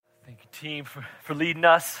team for leading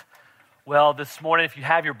us. Well, this morning, if you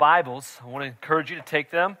have your Bibles, I want to encourage you to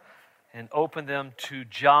take them and open them to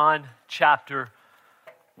John chapter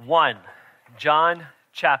 1. John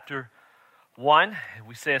chapter 1. And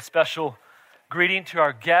we say a special greeting to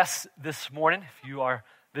our guests this morning. If you are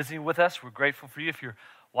visiting with us, we're grateful for you. If you're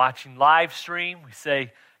watching live stream, we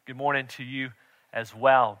say good morning to you as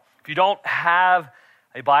well. If you don't have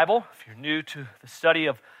a Bible, if you're new to the study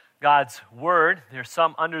of God's Word, there's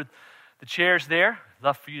some under the chairs there. I'd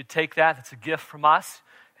love for you to take that. It's a gift from us.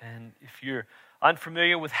 And if you're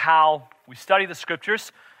unfamiliar with how we study the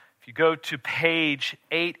Scriptures, if you go to page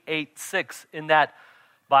 886 in that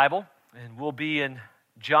Bible, and we'll be in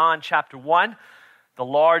John chapter 1, the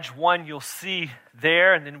large one you'll see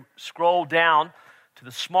there, and then scroll down to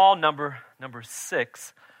the small number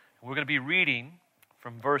 6. We're going to be reading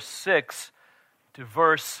from verse 6 to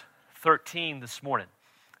verse 13 this morning.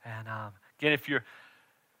 And again, if you're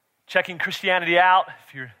checking Christianity out,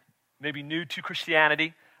 if you're maybe new to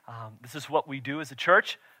Christianity, this is what we do as a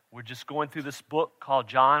church. We're just going through this book called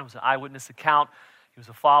John. It was an eyewitness account. He was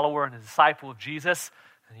a follower and a disciple of Jesus,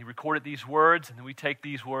 and he recorded these words, and then we take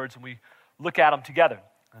these words and we look at them together,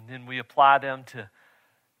 and then we apply them to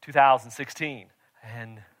 2016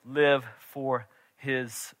 and live for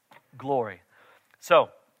his glory. So,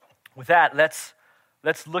 with that, let's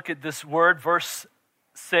look at this word, verse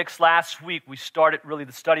 6. Last week, we started really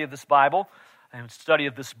the study of this Bible and study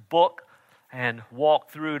of this book and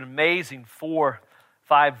walked through an amazing 4-5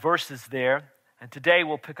 verses there. And today,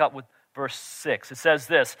 we'll pick up with verse 6. It says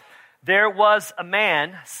this: "There was a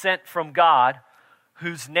man sent from God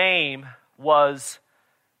whose name was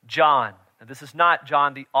John." Now, this is not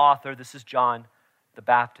John the author. This is John the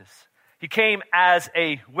Baptist. He came as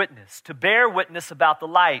a witness, to bear witness about the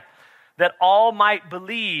light, that all might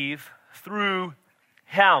believe through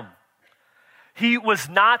him. He was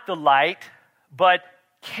not the light, but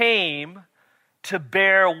came to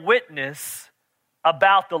bear witness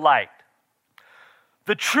about the light.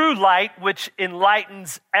 The true light, which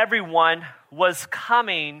enlightens everyone, was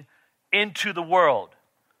coming into the world.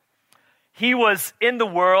 He was in the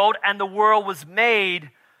world, and the world was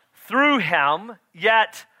made through him,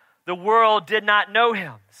 yet the world did not know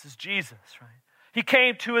him. This is Jesus, right? He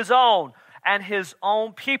came to his own, and his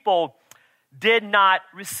own people did not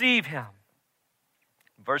receive him.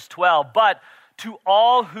 Verse 12, "But to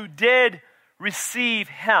all who did receive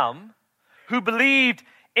him, who believed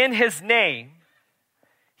in his name,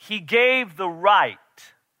 he gave the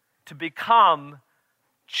right to become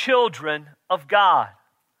children of God,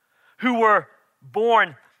 who were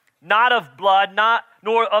born not of blood,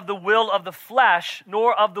 nor of the will of the flesh,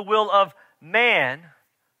 nor of the will of man,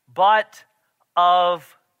 but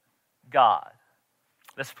of God."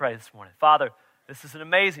 Let's pray this morning. Father, this is an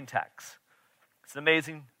amazing text. It's an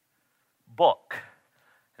amazing book.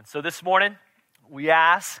 And so this morning, we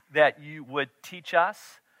ask that you would teach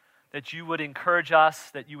us, that you would encourage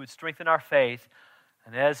us, that you would strengthen our faith,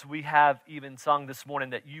 and as we have even sung this morning,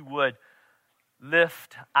 that you would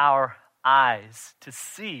lift our eyes to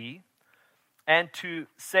see and to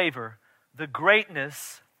savor the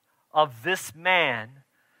greatness of this man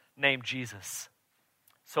named Jesus.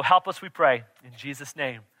 So help us, we pray, in Jesus'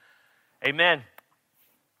 name. Amen.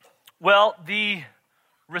 Well, the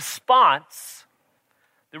response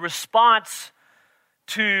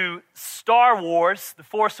to Star Wars, The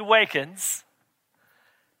Force Awakens,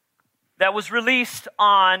 that was released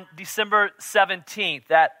on December 17th,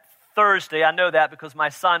 that Thursday, I know that because my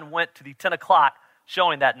son went to the 10 o'clock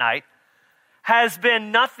showing that night, has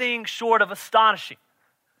been nothing short of astonishing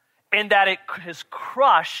in that it has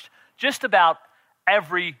crushed just about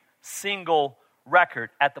every single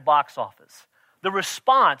record at the box office. The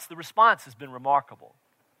response has been remarkable.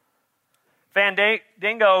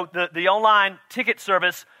 Fandango, the online ticket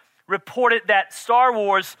service, reported that Star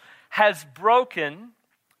Wars has broken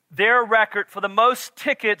their record for the most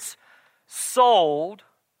tickets sold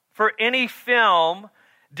for any film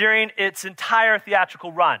during its entire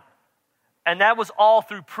theatrical run. And that was all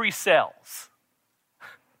through pre-sales.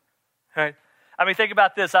 Right? I mean, think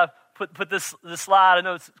about this. I've put this slide. I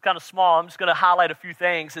know it's kind of small. I'm just going to highlight a few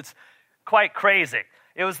things. It's quite crazy.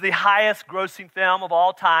 It was the highest grossing film of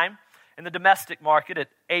all time in the domestic market at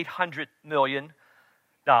 $800 million.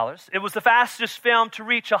 It was the fastest film to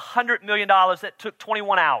reach $100 million. That took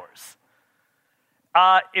 21 hours.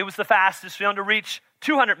 It was the fastest film to reach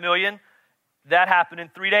 $200 million. That happened in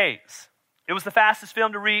 3 days. It was the fastest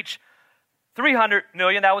film to reach $300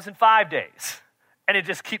 million. That was in 5 days. And it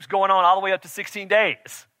just keeps going on all the way up to 16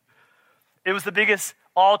 days. It was the biggest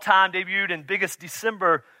all-time debut and biggest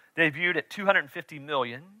December debuted at $250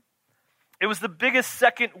 million. It was the biggest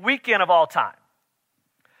second weekend of all time.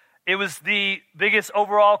 It was the biggest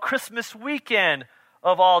overall Christmas weekend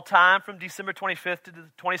of all time from December 25th to the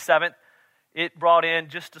 27th. It brought in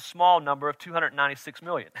just a small number of 296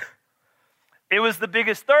 million. It was the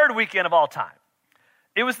biggest third weekend of all time.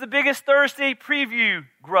 It was the biggest Thursday preview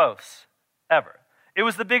gross ever. It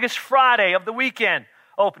was the biggest Friday of the weekend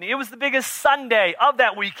opening. It was the biggest Sunday of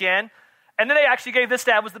that weekend. And then they actually gave this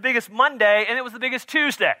stat. It was the biggest Monday, and it was the biggest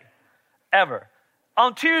Tuesday ever.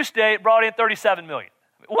 On Tuesday, it brought in 37 million.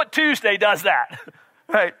 What Tuesday does that?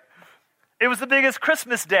 Right? It was the biggest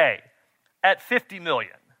Christmas day at 50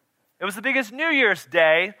 million. It was the biggest New Year's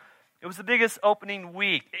Day. It was the biggest opening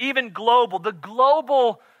week. Even global, the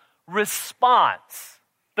global response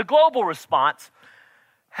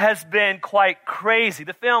has been quite crazy.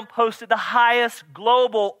 The film posted the highest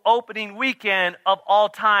global opening weekend of all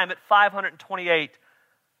time at 528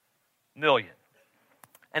 million.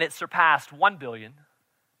 And it surpassed 1 billion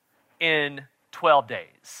in 12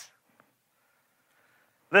 days.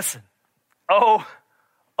 Listen, oh,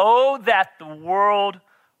 that the world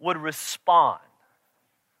would respond.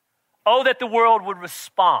 Oh, that the world would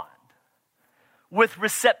respond with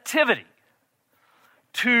receptivity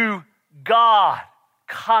to God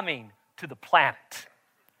coming to the planet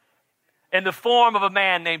in the form of a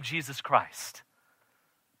man named Jesus Christ.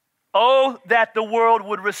 Oh, that the world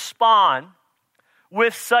would respond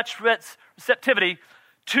with such receptivity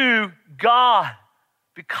to God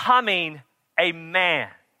becoming a man.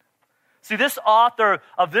 See, this author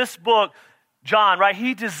of this book, John, right,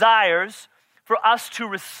 he desires for us to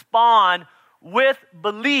respond with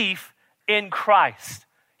belief in Christ.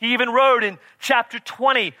 He even wrote in chapter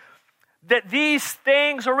 20 that these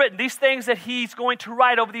things are written, these things that he's going to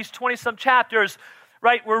write over these 20-some chapters,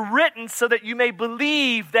 right, were written so that you may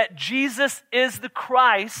believe that Jesus is the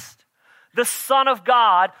Christ, the Son of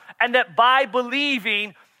God, and that by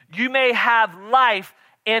believing you may have life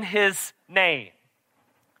in his name.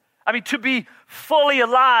 I mean, to be fully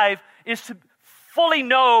alive is to fully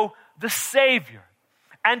know the Savior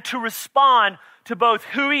and to respond to both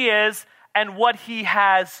who he is and what he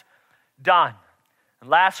has done. And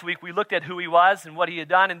last week we looked at who he was and what he had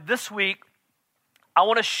done. And this week, I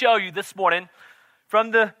want to show you this morning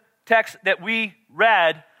from the text that we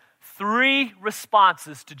read, 3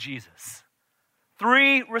 responses to Jesus.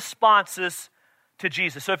 3 responses to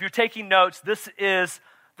Jesus. So if you're taking notes, this is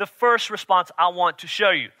the first response I want to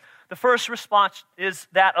show you. The first response is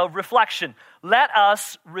that of reflection. Let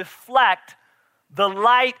us reflect the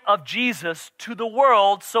light of Jesus to the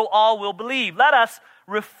world so all will believe. Let us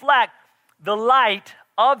reflect the light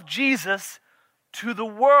of Jesus to the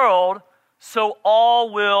world so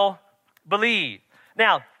all will believe.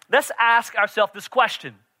 Now, let's ask ourselves this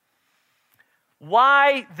question.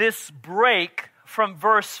 Why this break from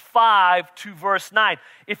verse 5 to verse 9?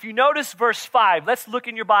 If you notice verse 5, let's look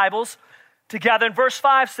in your Bibles together. And verse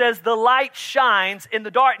 5 says, the light shines in the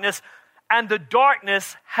darkness, and the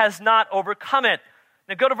darkness has not overcome it.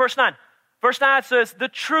 Now go to verse 9. Verse 9 says, the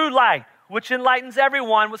true light, which enlightens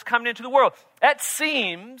everyone, was coming into the world. That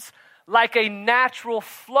seems like a natural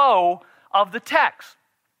flow of the text.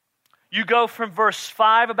 You go from verse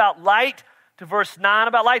 5 about light to verse 9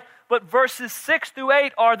 about light, but verses 6 through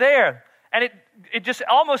 8 are there. And it just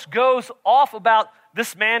almost goes off about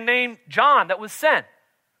this man named John that was sent.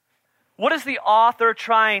 What is the author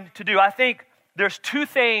trying to do? I think there's 2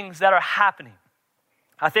 things that are happening.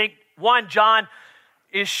 I think, one, John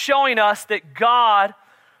is showing us that God's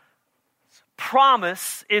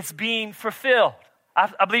promise is being fulfilled.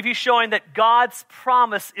 I believe he's showing that God's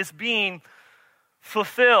promise is being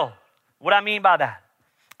fulfilled. What do I mean by that?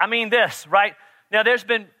 I mean this, right? Now, there's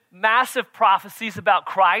been massive prophecies about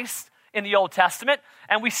Christ in the Old Testament,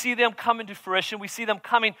 and we see them come into fruition. We see them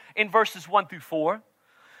coming in verses 1 through 4.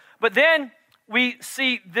 But then we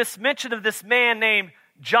see this mention of this man named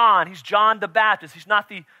John. He's John the Baptist. He's not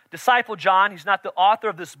the disciple John. He's not the author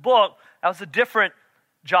of this book. That was a different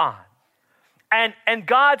John. And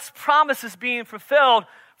God's promise is being fulfilled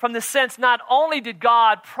from the sense not only did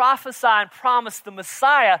God prophesy and promise the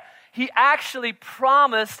Messiah, he actually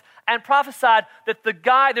promised and prophesied that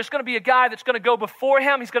there's going to be a guy that's going to go before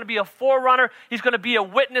him. He's going to be a forerunner. He's going to be a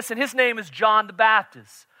witness, and his name is John the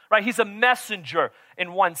Baptist. Right? He's a messenger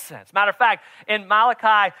in one sense. Matter of fact, in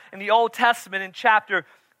Malachi, in the Old Testament, in chapter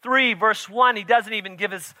 3, verse 1, he doesn't even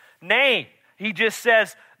give his name. He just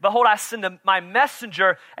says, behold, I send my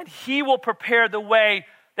messenger, and he will prepare the way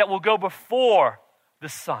that will go before the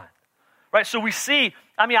Son. Right? So we see,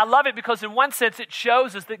 I love it because in one sense it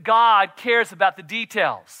shows us that God cares about the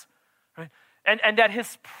details. Right? And that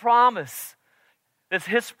his promises,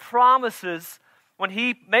 when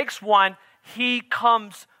he makes one, he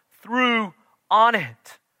comes through on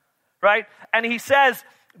it, right? And he says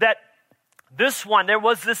that there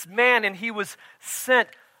was this man, and he was sent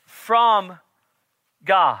from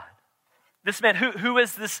God. This man, who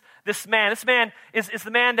is this man? This man is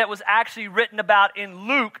the man that was actually written about in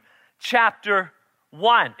Luke chapter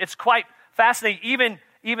 1. It's quite fascinating.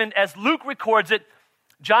 Even as Luke records it,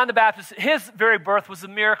 John the Baptist, his very birth was a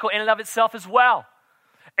miracle in and of itself as well.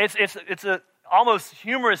 It's a almost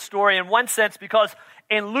humorous story in one sense, because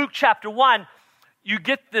in Luke chapter 1, you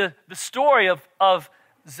get the story of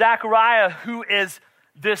Zechariah, who is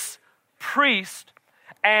this priest,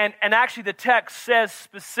 and actually the text says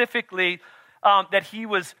specifically that he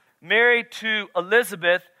was married to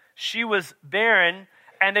Elizabeth. She was barren,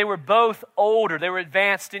 and they were both older. They were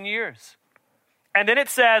advanced in years. And then it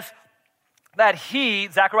says that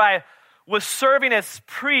Zechariah, was serving as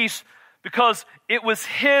priest because it was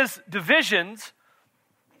his division's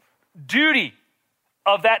duty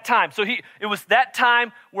of that time. So it was that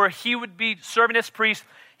time where he would be serving as priest.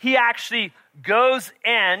 He actually goes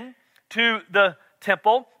in to the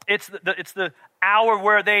temple. It's the hour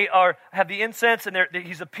where they have the incense, and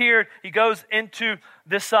he's appeared. He goes into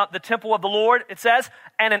the temple of the Lord, it says,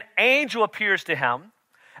 and an angel appears to him.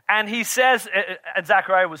 And he says, and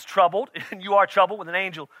Zechariah was troubled, and you are troubled when an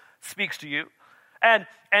angel speaks to you. And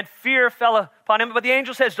fear fell upon him. But the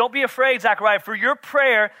angel says, don't be afraid, Zechariah, for your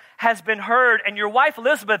prayer has been heard, and your wife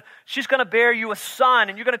Elizabeth, she's going to bear you a son,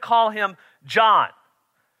 and you're going to call him John.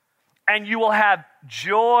 And you will have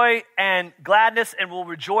joy and gladness, and will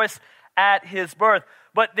rejoice at his birth.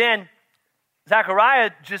 But then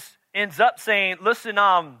Zechariah just ends up saying, listen,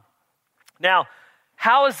 now,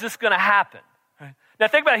 how is this going to happen? Now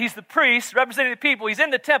think about it. He's the priest representing the people. He's in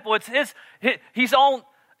the temple. It's his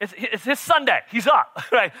Sunday. He's up,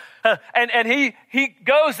 right? And he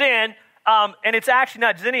goes in, and it's actually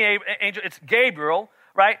not just any angel. It's Gabriel,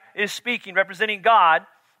 right? Is speaking, representing God.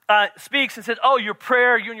 Speaks and says, "Oh, your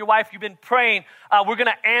prayer, you and your wife, you've been praying. We're going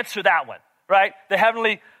to answer that one, right? The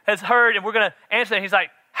heavenly has heard, and we're going to answer that." He's like,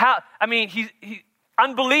 "How?" I mean, he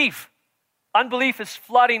unbelief is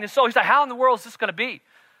flooding his soul. He's like, "How in the world is this going to be?"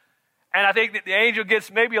 And I think that the angel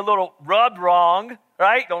gets maybe a little rubbed wrong,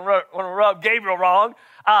 right? Don't want to rub Gabriel wrong.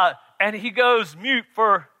 And he goes mute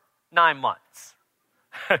for 9 months.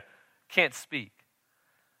 Can't speak.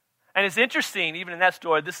 And it's interesting, even in that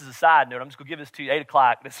story, this is a side note. I'm just going to give this to you, 8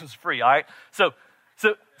 o'clock. This was free, all right? So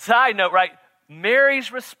side note, right?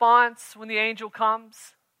 Mary's response when the angel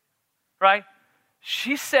comes, right?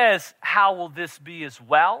 She says, "How will this be as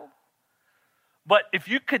well?" But if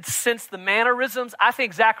you could sense the mannerisms, I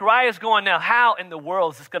think Zechariah is going, now, how in the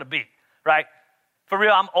world is this going to be, right? For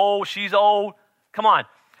real, I'm old, she's old. Come on.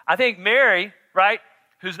 I think Mary, right,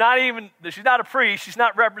 she's not a priest, she's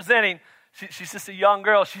not representing, she's just a young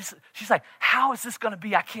girl. She's like, how is this going to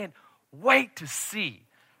be? I can't wait to see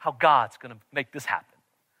how God's going to make this happen,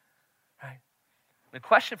 right? The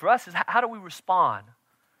question for us is, how do we respond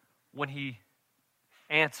when he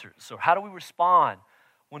answers? Or how do we respond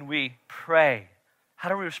when we pray? How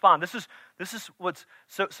do we respond? This is what's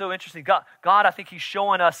so interesting. God, I think he's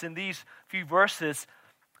showing us in these few verses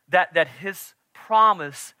that his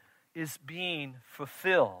promise is being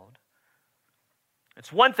fulfilled.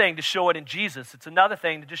 It's one thing to show it in Jesus. It's another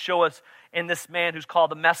thing to just show us in this man who's called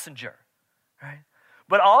the messenger, right?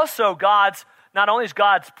 But also not only is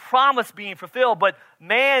God's promise being fulfilled, but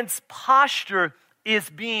man's posture is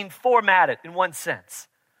being formatted in one sense,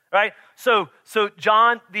 right? So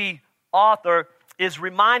John, the author, is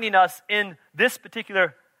reminding us in this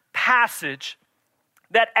particular passage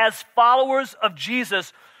that as followers of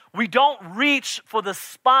Jesus, we don't reach for the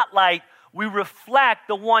spotlight, we reflect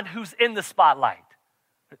the one who's in the spotlight.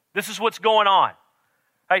 This is what's going on,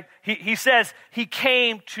 right? He says he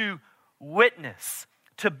came to witness,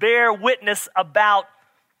 to bear witness about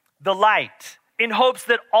the light, in hopes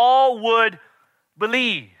that all would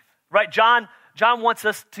believe, right? John wants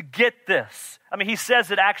us to get this. I mean, he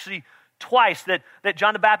says it actually twice, that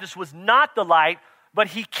John the Baptist was not the light, but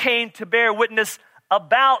he came to bear witness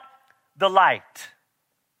about the light.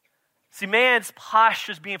 See, man's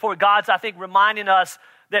posture is being forward. God's, I think, reminding us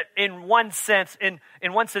that in one sense,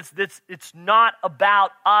 it's not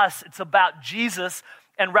about us. It's about Jesus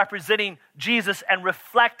and representing Jesus and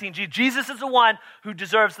reflecting Jesus. Jesus is the one who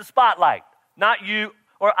deserves the spotlight, not you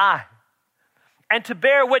or I. And to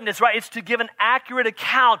bear witness, right, it's to give an accurate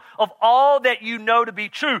account of all that you know to be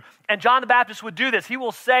true. And John the Baptist would do this. He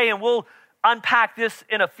will say, and we'll unpack this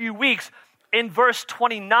in a few weeks, in verse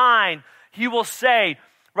 29, he will say,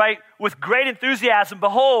 right, with great enthusiasm,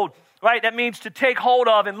 behold, right, that means to take hold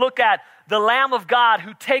of and look at the Lamb of God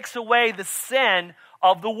who takes away the sin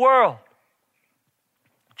of the world.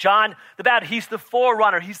 John the Baptist, he's the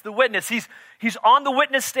forerunner, he's the witness, he's on the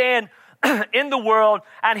witness stand in the world,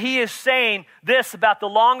 and he is saying this about the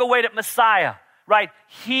long-awaited Messiah, right?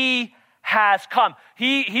 He has come.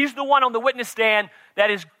 He's the one on the witness stand that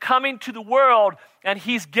is coming to the world, and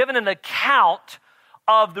he's given an account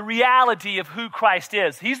of the reality of who Christ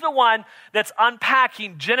is. He's the one that's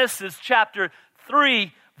unpacking Genesis chapter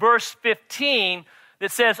 3, verse 15, that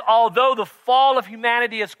says, although the fall of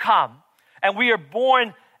humanity has come, and we are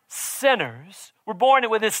born sinners, we're born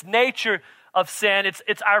with this nature of sin.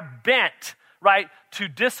 It's our bent, right, to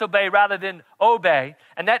disobey rather than obey.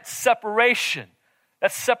 And that separation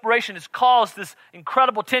has caused this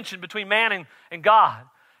incredible tension between man and God.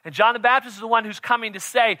 And John the Baptist is the one who's coming to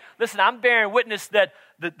say, listen, I'm bearing witness that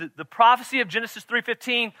the prophecy of Genesis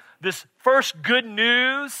 3:15, this first good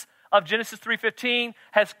news of Genesis 3:15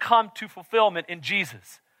 has come to fulfillment in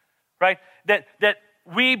Jesus, right? That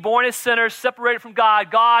we, born as sinners, separated from God,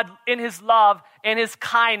 God in his love, in his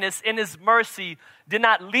kindness, in his mercy, did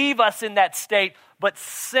not leave us in that state, but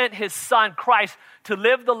sent his son Christ to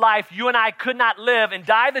live the life you and I could not live and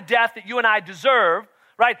die the death that you and I deserve,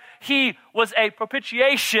 right? He was a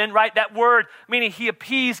propitiation, right? That word meaning he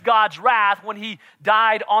appeased God's wrath when he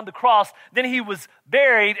died on the cross. Then he was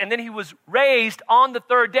buried, and then he was raised on the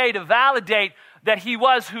third day to validate that he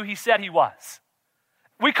was who he said he was.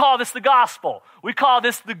 We call this the gospel. We call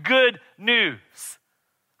this the good news,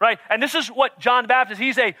 right? And this is what John the Baptist,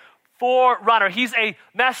 he's a forerunner. He's a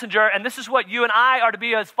messenger, and this is what you and I are to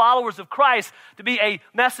be as followers of Christ, to be a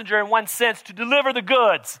messenger in one sense, to deliver the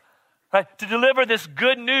goods, right? To deliver this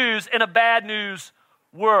good news in a bad news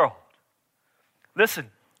world.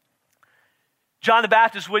 Listen, John the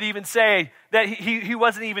Baptist would even say that he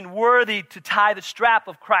wasn't even worthy to tie the strap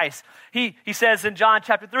of Christ. He says in John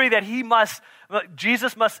chapter 3 that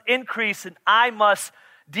Jesus must increase and I must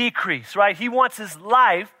decrease, right? He wants his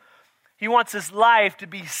life to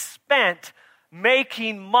be spent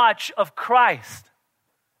making much of Christ.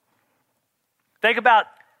 Think about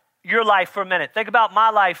your life for a minute. Think about my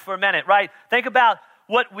life for a minute, right? Think about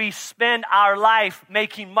what we spend our life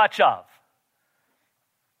making much of.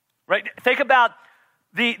 Right? Think about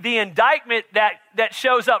the indictment that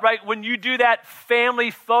shows up, right? When you do that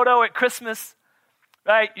family photo at Christmas,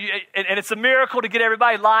 right? And it's a miracle to get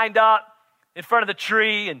everybody lined up in front of the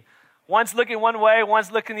tree, and one's looking one way,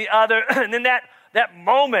 one's looking the other. And then that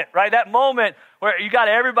moment, right? That moment where you got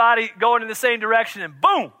everybody going in the same direction, and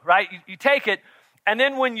boom, right? You take it. And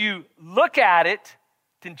then when you look at it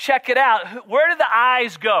and check it out, where do the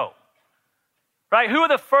eyes go? Right? Who are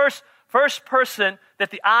the first person that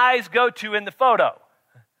the eyes go to in the photo?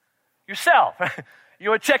 Yourself. You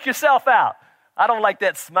want to check yourself out. I don't like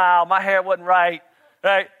that smile. My hair wasn't right.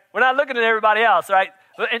 Right? We're not looking at everybody else, right?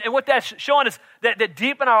 And what that's showing us that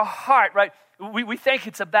deep in our heart, right, we think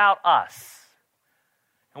it's about us.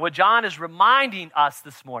 And what John is reminding us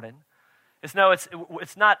this morning is no,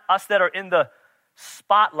 it's not us that are in the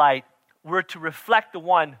spotlight. We're to reflect the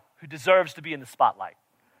one who deserves to be in the spotlight,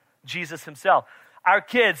 Jesus himself. Our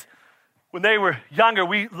kids, when they were younger,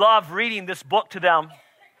 we loved reading this book to them.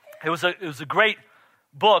 It was a great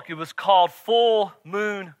book. It was called Full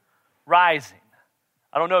Moon Rising.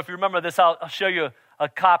 I don't know if you remember this. I'll show you a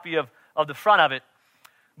copy of the front of it.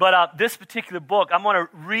 But this particular book, I'm going to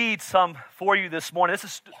read some for you this morning. This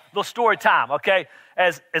is a little story time, okay?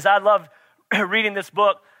 As I love reading this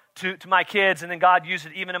book to my kids, and then God used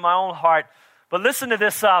it even in my own heart. But listen to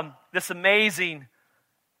this amazing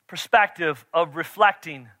perspective of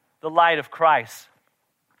reflecting the light of Christ.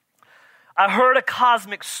 I heard a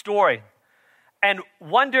cosmic story and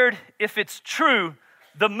wondered if it's true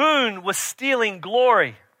the moon was stealing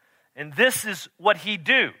glory, and this is what he'd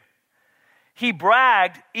do. He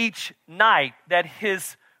bragged each night that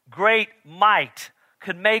his great might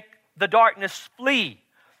could make the darkness flee,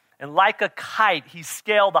 and like a kite, he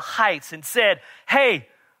scaled the heights and said, "Hey,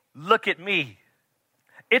 look at me."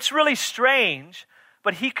 It's really strange,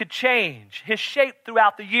 but he could change his shape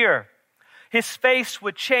throughout the year. His face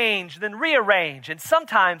would change, then rearrange, and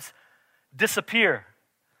sometimes disappear.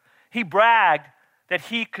 He bragged that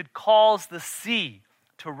he could cause the sea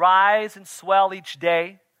to rise and swell each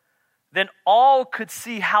day. Then all could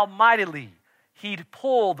see how mightily he'd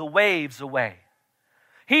pull the waves away.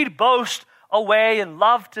 He'd boast away and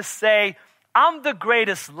love to say, "I'm the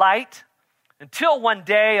greatest light," until one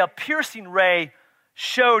day a piercing ray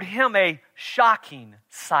showed him a shocking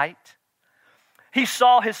sight. He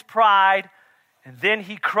saw his pride, and then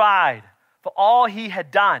he cried for all he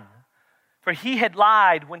had done. For he had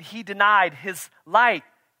lied when he denied his light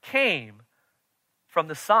came from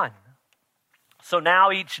the sun. So now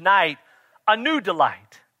each night, a new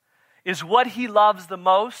delight. is what he loves the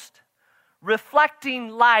most, reflecting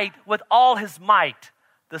light with all his might.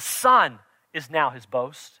 The sun is now his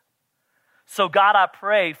boast. So God, I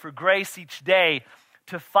pray for grace each day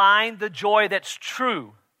to find the joy that's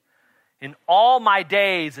true in all my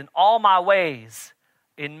days and all my ways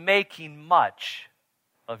in making much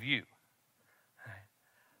of you.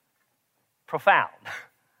 Profound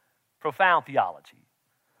theology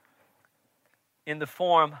in the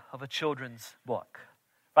form of a children's book.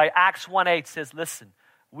 Right? Acts 1:8 says, listen,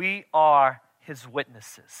 we are his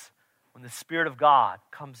witnesses when the Spirit of God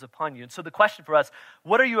comes upon you. And so the question for us,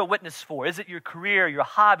 what are you a witness for? Is it your career, your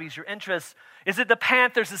hobbies, your interests? Is it the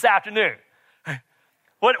Panthers this afternoon?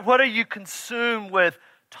 What are you consumed with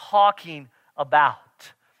talking about?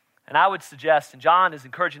 And I would suggest, and John is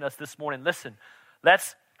encouraging us this morning, listen,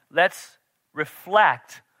 let's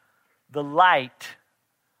reflect the light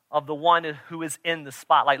of the one who is in the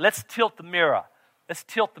spotlight. Let's tilt the mirror. Let's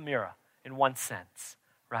tilt the mirror in one sense,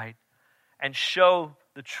 right? And show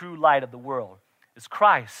the true light of the world is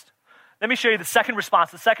Christ. Let me show you the second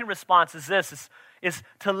response. The second response is this, is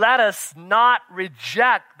to let us not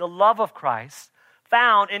reject the love of Christ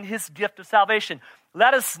found in his gift of salvation.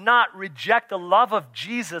 Let us not reject the love of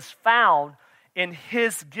Jesus found in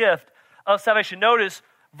his gift of salvation. Notice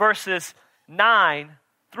verses 9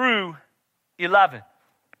 through 11.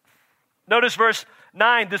 Notice verse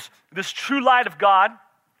 9, this true light of God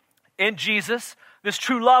in Jesus, this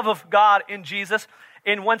true love of God in Jesus,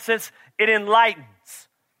 in one sense, it enlightens,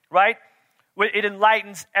 right? It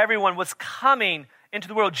enlightens everyone what's coming into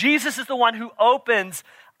the world. Jesus is the one who opens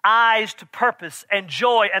eyes to purpose and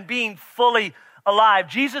joy and being fully alive.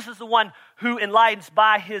 Jesus is the one who enlightens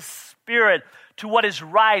by his Spirit to what is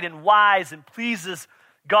right and wise and pleases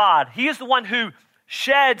God. He is the one who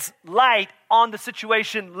sheds light on the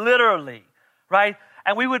situation literally, right?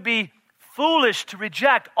 And we would be foolish to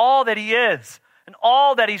reject all that he is and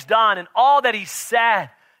all that he's done and all that he's said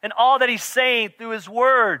and all that he's saying through his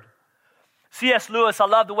word. C.S. Lewis, I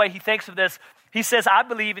love the way he thinks of this. He says, I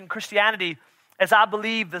believe in Christianity as I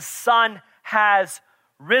believe the sun has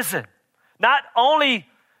risen. Not only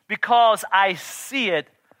because I see it,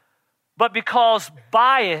 but because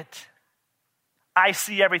by it, I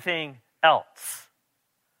see everything else.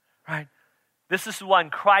 Right? This is the one.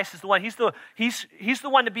 Christ is the one. He's the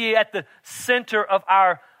one to be at the center of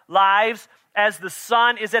our lives, as the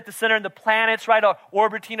sun is at the center and the planets, right, are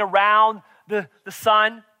orbiting around the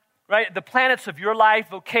sun. Right? The planets of your life,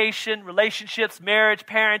 vocation, relationships, marriage,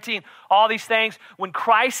 parenting, all these things. When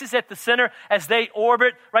Christ is at the center, as they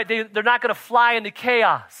orbit, right, they're not going to fly into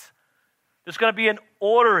chaos. There's going to be an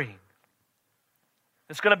ordering.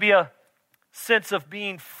 There's going to be a sense of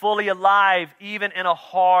being fully alive, even in a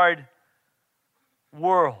hard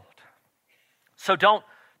world. So don't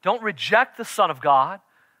reject the Son of God,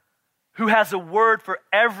 who has a word for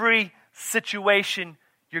every situation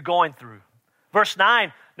you're going through. Verse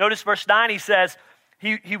 9, notice verse 9, he says,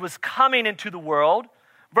 he was coming into the world.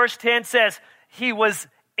 Verse 10 says, he was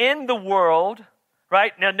in the world,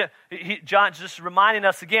 right? Now, John's just reminding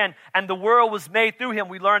us again, and the world was made through him.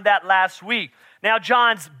 We learned that last week. Now,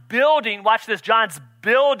 John's building, watch this, John's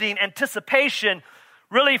building anticipation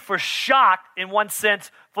really for shock, in one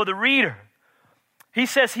sense, for the reader. He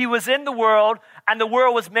says he was in the world, and the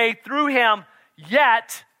world was made through him,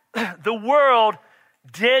 yet the world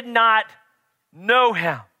did not know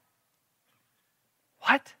him.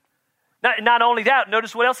 What? Not only that,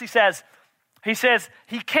 notice what else he says. He says,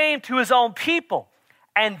 he came to his own people,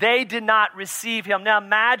 and they did not receive him. Now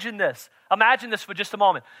imagine this. Imagine this for just a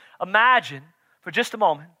moment. Imagine, for just a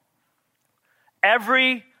moment,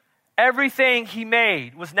 everything he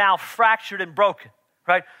made was now fractured and broken,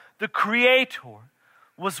 right? The Creator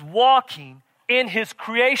was walking in his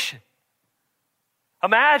creation.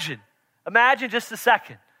 Imagine just a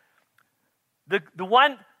second. The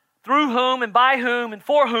one through whom and by whom and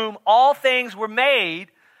for whom all things were made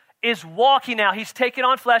is walking now. He's taken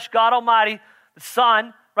on flesh, God Almighty, the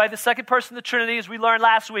Son, right? The second person of the Trinity, as we learned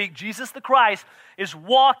last week, Jesus the Christ, is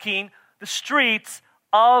walking the streets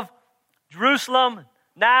of Jerusalem,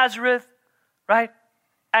 Nazareth, right?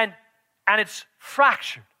 And it's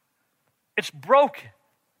fractured. It's broken.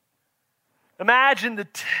 Imagine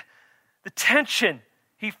the tension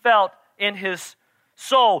he felt in his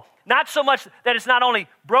soul. Not so much that it's not only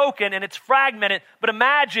broken and it's fragmented, but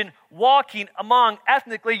imagine walking among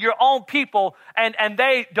ethnically your own people and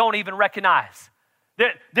they don't even recognize.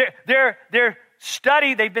 They've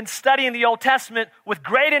been studying the Old Testament with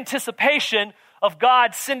great anticipation of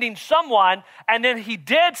God sending someone, and then he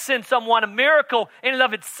did send someone, a miracle in and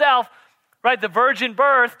of itself, right? The virgin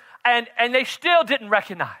birth, and they still didn't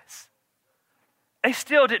recognize. They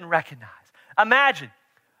still didn't recognize. Imagine,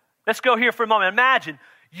 let's go here for a moment. Imagine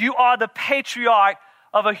you are the patriarch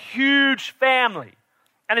of a huge family.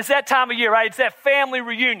 And it's that time of year, right? It's that family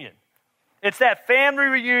reunion. It's that family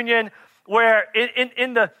reunion where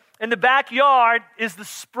in the backyard is the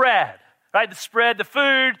spread, right? The spread, the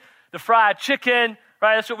food, the fried chicken,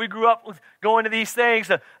 right? That's what we grew up with, going to these things,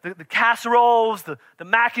 the casseroles, the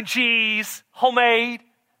mac and cheese, homemade,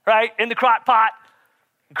 right? In the crock pot.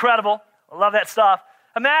 Incredible. I love that stuff.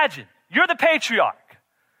 Imagine, you're the patriarch,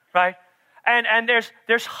 right? And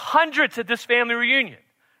there's hundreds at this family reunion,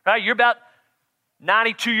 right? You're about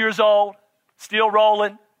 92 years old, still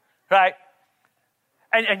rolling, right?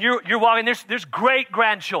 And you're walking, there's great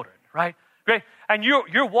grandchildren, right? Great. And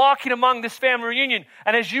you're walking among this family reunion,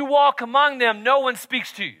 and as you walk among them, no one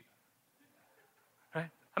speaks to you. Right?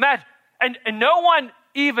 Imagine. And no one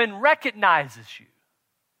even recognizes you.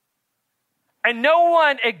 And no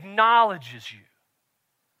one acknowledges you.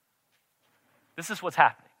 This is what's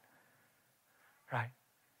happening. Right?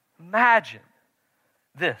 Imagine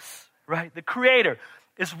this, right? The Creator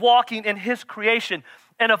is walking in His creation,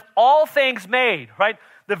 and of all things made, right?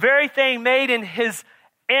 The very thing made in His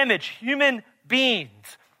image, human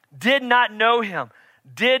beings did not know Him,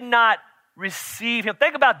 did not receive Him.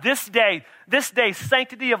 Think about this day,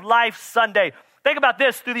 Sanctity of Life Sunday. Think about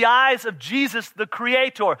this through the eyes of Jesus, the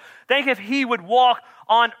Creator. Think if He would walk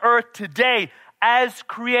on earth today as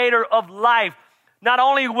Creator of life. Not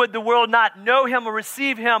only would the world not know Him or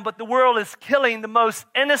receive Him, but the world is killing the most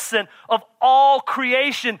innocent of all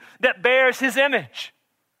creation that bears His image.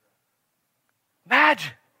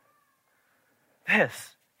 Imagine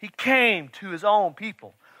this. He came to His own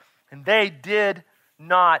people, and they did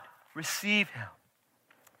not receive Him.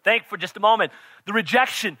 Think for just a moment. The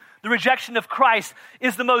rejection of Christ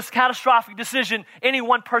is the most catastrophic decision any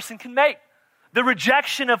one person can make. The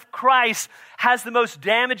rejection of Christ has the most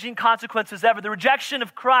damaging consequences ever. The rejection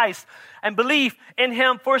of Christ and belief in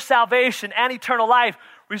Him for salvation and eternal life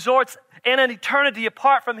results in an eternity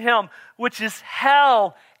apart from Him, which is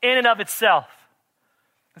hell in and of itself.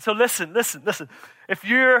 And so listen. If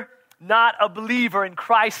you're not a believer in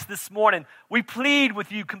Christ this morning, we plead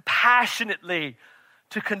with you compassionately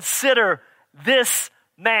to consider this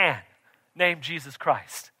man named Jesus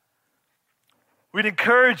Christ. We'd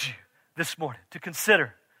encourage you this morning to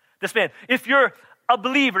consider this man. If you're a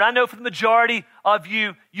believer, and I know for the majority of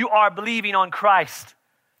you, you are believing on Christ.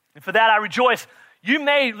 And for that I rejoice. You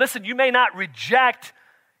may not reject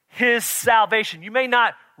His salvation. You may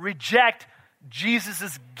not reject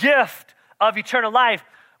Jesus' gift of eternal life,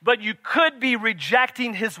 but you could be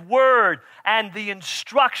rejecting His word and the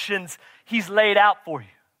instructions He's laid out for you,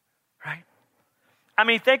 right? I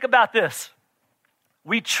mean, think about this.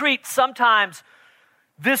 We treat sometimes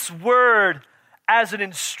this word as an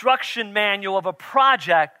instruction manual of a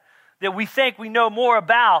project that we think we know more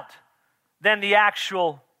about than the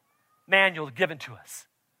actual manual given to us.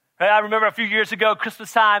 Right? I remember a few years ago,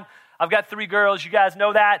 Christmas time, I've got 3 girls, you guys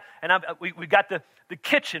know that, and we got the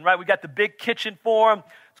kitchen, right? We got the big kitchen for them.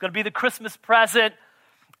 It's going to be the Christmas present.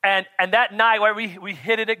 And that night, right, we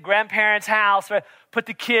hid it at grandparents' house, right? Put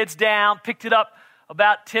the kids down, picked it up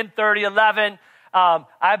about 10:30, 11.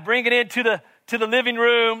 I bring it into the living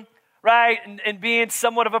room, right? And being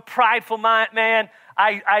somewhat of a prideful man,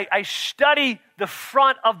 I study the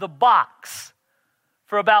front of the box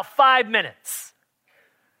for about 5 minutes.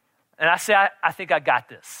 And I say, I think I got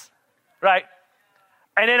this, right?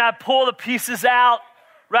 And then I pull the pieces out,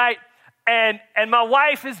 right? And my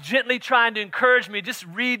wife is gently trying to encourage me, just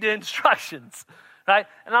read the instructions, right?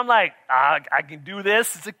 And I'm like, I can do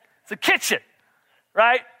this. It's a kitchen,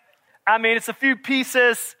 right? I mean, it's a few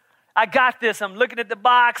pieces. I got this. I'm looking at the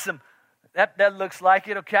box, and that looks like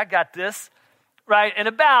it. Okay, I got this, right? And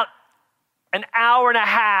about an hour and a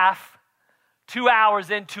half, 2 hours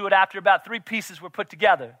into it, after about 3 pieces were put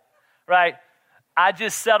together, right? I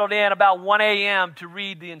just settled in about 1 a.m. to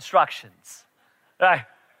read the instructions, right?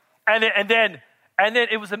 And then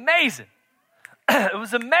it was amazing. It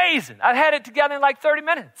was amazing. I had it together in like 30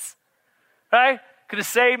 minutes, right? Could have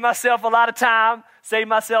saved myself a lot of time, saved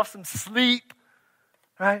myself some sleep,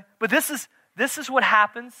 right? But this is what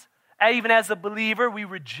happens. Even as a believer, we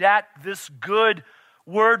reject this good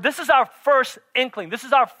word. This is our first inkling. This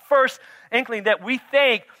is our first inkling that we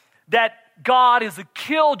think that God is a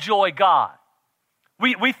killjoy God.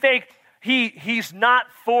 We think He's not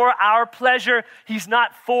for our pleasure. He's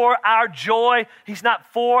not for our joy. He's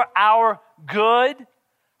not for our good,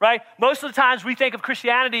 right? Most of the times we think of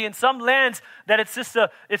Christianity in some lens that it's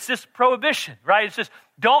just prohibition, right? It's just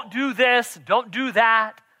don't do this, don't do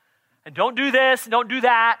that, and don't do this, and don't do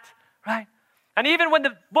that, right? And even when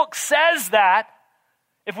the book says that,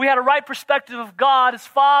 if we had a right perspective of God as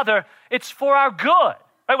Father, it's for our good.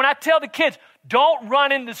 Right? When I tell the kids, don't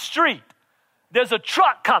run in the street, there's a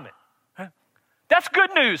truck coming. Right? That's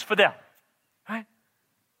good news for them. Right?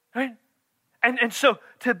 Right? And so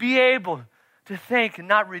to be able to think and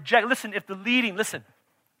not reject. Listen, if the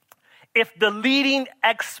leading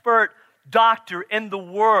expert doctor in the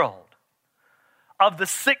world of the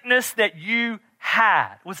sickness that you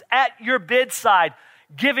had was at your bedside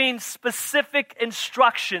giving specific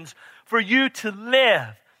instructions for you to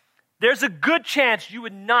live, there's a good chance you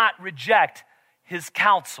would not reject his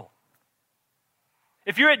counsel.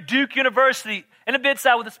 If you're at Duke University in a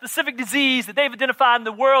bedside with a specific disease that they've identified, and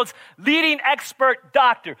the world's leading expert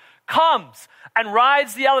doctor comes and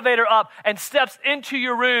rides the elevator up and steps into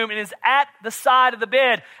your room and is at the side of the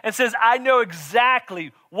bed and says, I know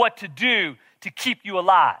exactly what to do to keep you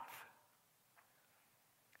alive,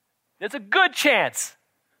 there's a good chance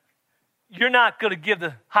you're not going to give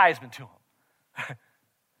the Heisman to him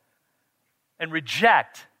and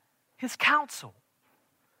reject his counsel.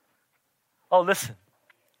 Oh, listen.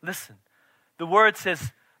 The word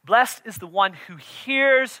says, blessed is the one who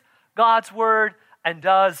hears God's word and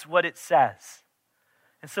does what it says.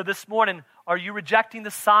 And so this morning, are you rejecting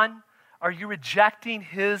the Son? Are you rejecting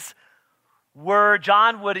his word?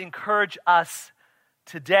 John would encourage us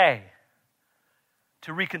today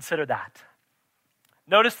to reconsider that.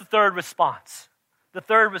 Notice the third response. The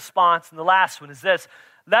third response, and the last one, is this.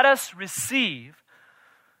 Let us receive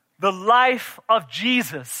the life of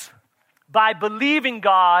Jesus by believing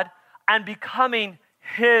God and becoming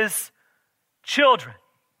his children.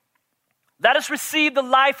 Let us receive the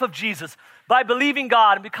life of Jesus by believing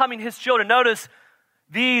God and becoming his children. Notice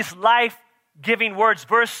these life-giving words.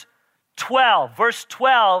 Verse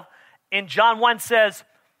 12 in John 1 says,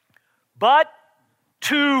 but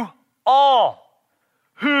to all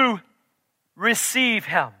who receive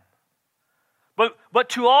him. But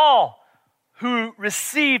to all who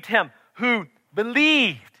received him, who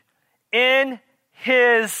believed in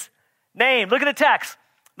his name. Look at the text.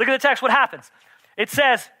 What happens? It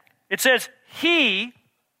says, he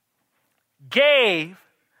gave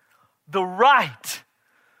the right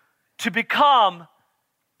to become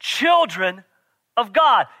children of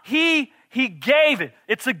God. He gave it.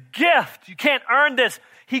 It's a gift. You can't earn this.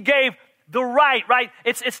 He gave the right?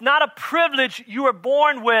 It's not a privilege you were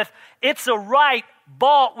born with. It's a right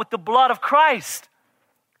bought with the blood of Christ.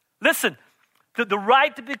 Listen, the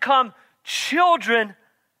right to become children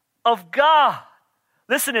of God.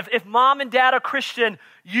 Listen, if mom and dad are Christian,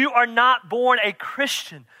 you are not born a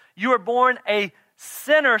Christian. You are born a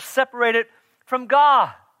sinner separated from God.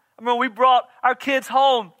 I remember we brought our kids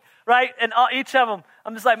home, right? And each of them,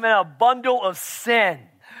 I'm just like, man, a bundle of sin,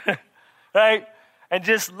 right? And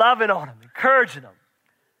just loving on them, encouraging them.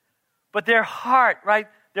 But their heart, right?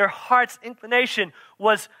 Their heart's inclination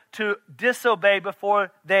was to disobey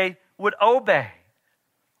before they would obey.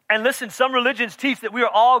 And listen, some religions teach that we are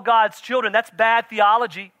all God's children. That's bad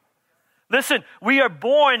theology. Listen, we are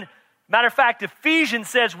born, matter of fact, Ephesians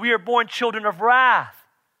says we are born children of wrath.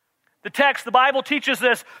 The Bible teaches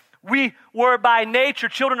this. We were by nature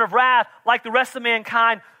children of wrath like the rest of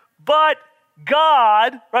mankind, but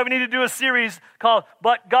God, right? We need to do a series called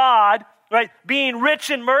But God, right? Being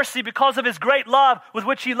rich in mercy because of his great love with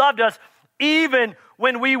which he loved us, even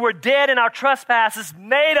when we were dead in our trespasses,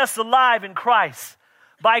 made us alive in Christ.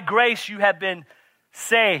 By grace you have been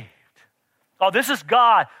saved. Oh, this is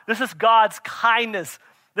God. This is God's kindness.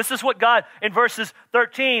 This is what God, in verses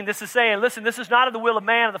 13, this is saying, listen, this is not of the will of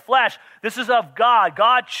man or the flesh. This is of God.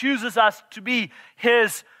 God chooses us to be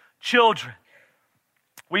his children.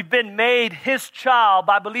 We've been made his child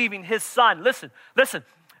by believing his Son. Listen.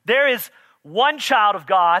 There is one child of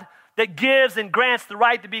God that gives and grants the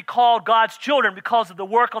right to be called God's children because of the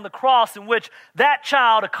work on the cross in which that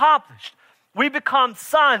child accomplished. We become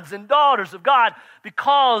sons and daughters of God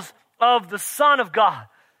because of the Son of God,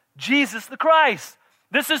 Jesus the Christ.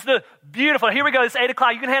 This is the beautiful, here we go, it's 8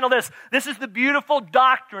 o'clock, you can handle this. This is the beautiful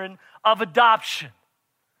doctrine of adoption,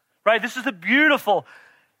 right? This is the beautiful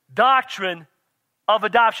doctrine of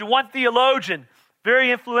adoption. One theologian,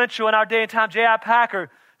 very influential in our day and time, J.I. Packer,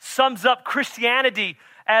 sums up Christianity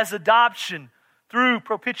as adoption through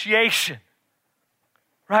propitiation,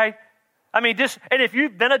 right? And if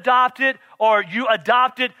you've been adopted or you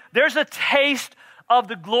adopted, there's a taste of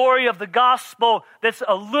the glory of the gospel that's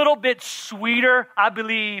a little bit sweeter, I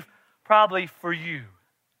believe, probably for you.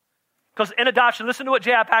 Because in adoption, listen to what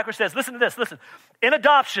J.I. Packer says. Listen to this, listen. In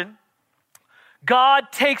adoption, God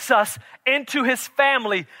takes us into his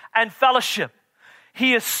family and fellowship.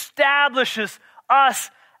 He establishes us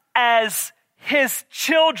as his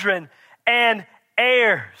children and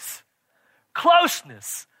heirs.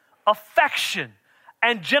 Closeness, affection,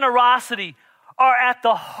 and generosity are at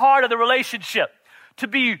the heart of the relationship. To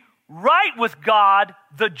be right with God,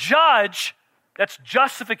 the judge, that's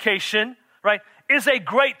justification, right, is a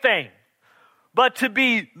great thing. But to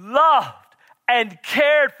be loved and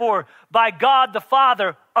cared for by God the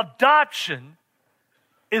Father, adoption,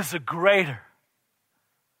 is a greater.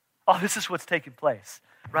 Oh, this is what's taking place,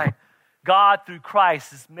 right? God, through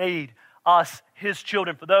Christ, has made us his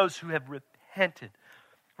children for those who have repented,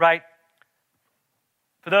 right?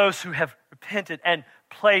 For those who have repented and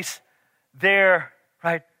placed their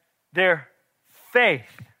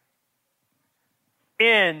faith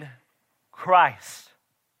in Christ.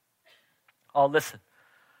 Oh, listen.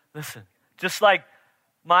 Just like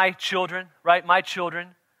my children, right? My children,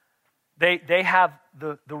 they have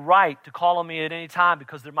the right to call on me at any time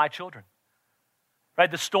because they're my children. Right?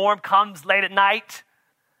 The storm comes late at night.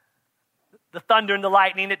 The thunder and the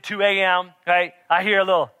lightning at 2 a.m., right? I hear a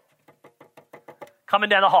little coming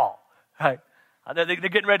down the hall, right? They're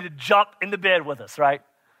getting ready to jump in the bed with us, right?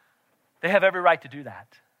 They have every right to do that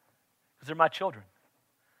because they're my children.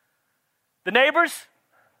 The neighbors,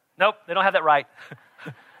 nope, they don't have that right.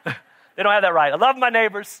 They don't have that right. I love my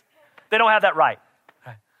neighbors. They don't have that right.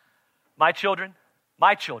 My children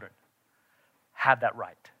have that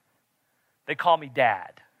right. They call me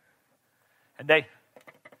dad. And they,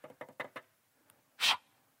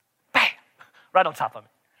 bam, right on top of me,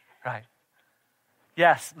 right?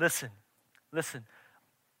 Yes, listen.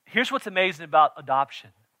 Here's what's amazing about adoption,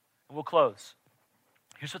 and we'll close.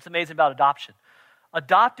 Here's what's amazing about adoption.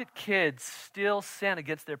 Adopted kids still sin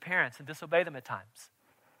against their parents and disobey them at times,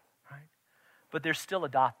 right? But they're still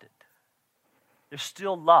adopted. They're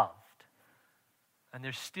still loved. And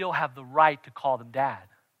they still have the right to call them dad.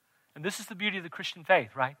 And this is the beauty of the Christian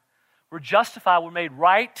faith, right? We're justified. We're made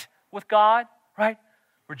right with God, right?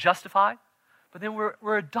 We're justified. But then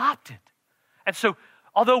we're adopted. And so,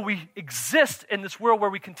 although we exist in this world where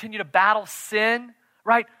we continue to battle sin,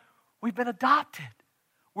 right? We've been adopted.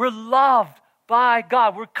 We're loved by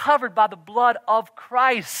God. We're covered by the blood of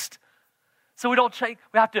Christ. So we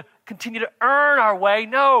have to continue to earn our way.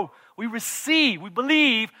 No, we receive, we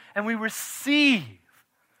believe, and we receive.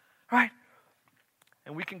 Right?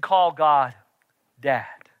 And we can call God Dad.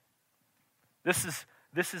 This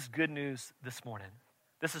is good news this morning.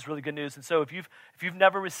 This is really good news. And so if you've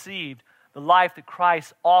never received the life that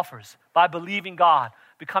Christ offers by believing God,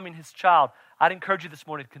 becoming his child, I'd encourage you this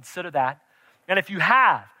morning to consider that. And if you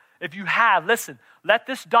have, listen, let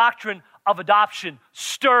this doctrine of adoption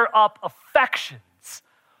stir up affections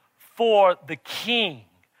for the King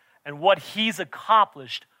and what he's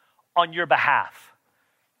accomplished on your behalf.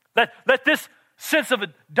 Let this sense of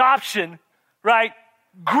adoption, right,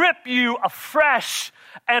 grip you afresh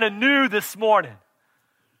and anew this morning.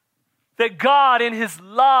 That God in his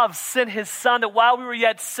love sent his son, that while we were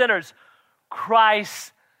yet sinners,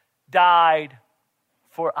 Christ died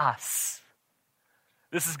for us.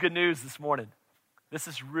 This is good news this morning. This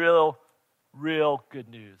is real good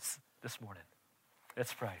news this morning.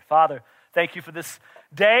 Let's pray. Father, thank you for this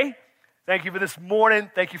day. Thank you for this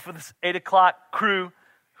morning. Thank you for this 8 o'clock crew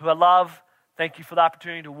who I love. Thank you for the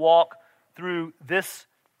opportunity to walk through this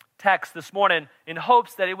text this morning in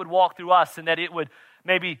hopes that it would walk through us and that it would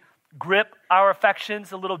maybe grip our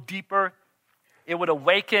affections a little deeper. It would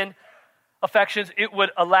awaken affections. It would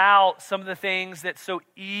allow some of the things that so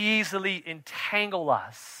easily entangle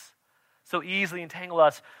us to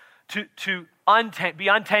be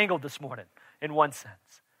untangled this morning in one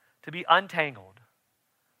sense. To be untangled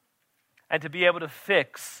and to be able to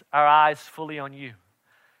fix our eyes fully on you.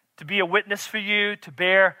 To be a witness for you, to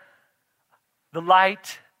bear the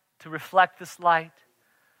light, to reflect this light.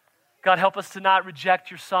 God, help us to not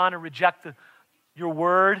reject your son or reject your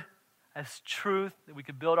word as truth that we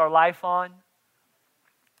could build our life on.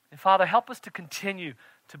 And Father, help us to continue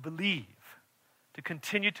to believe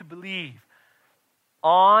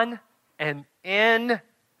on and in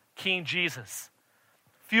King Jesus.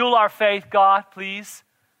 Fuel our faith, God, please.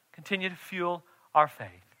 Continue to fuel our faith.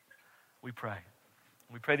 We pray.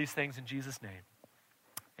 We pray these things in Jesus' name.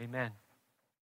 Amen.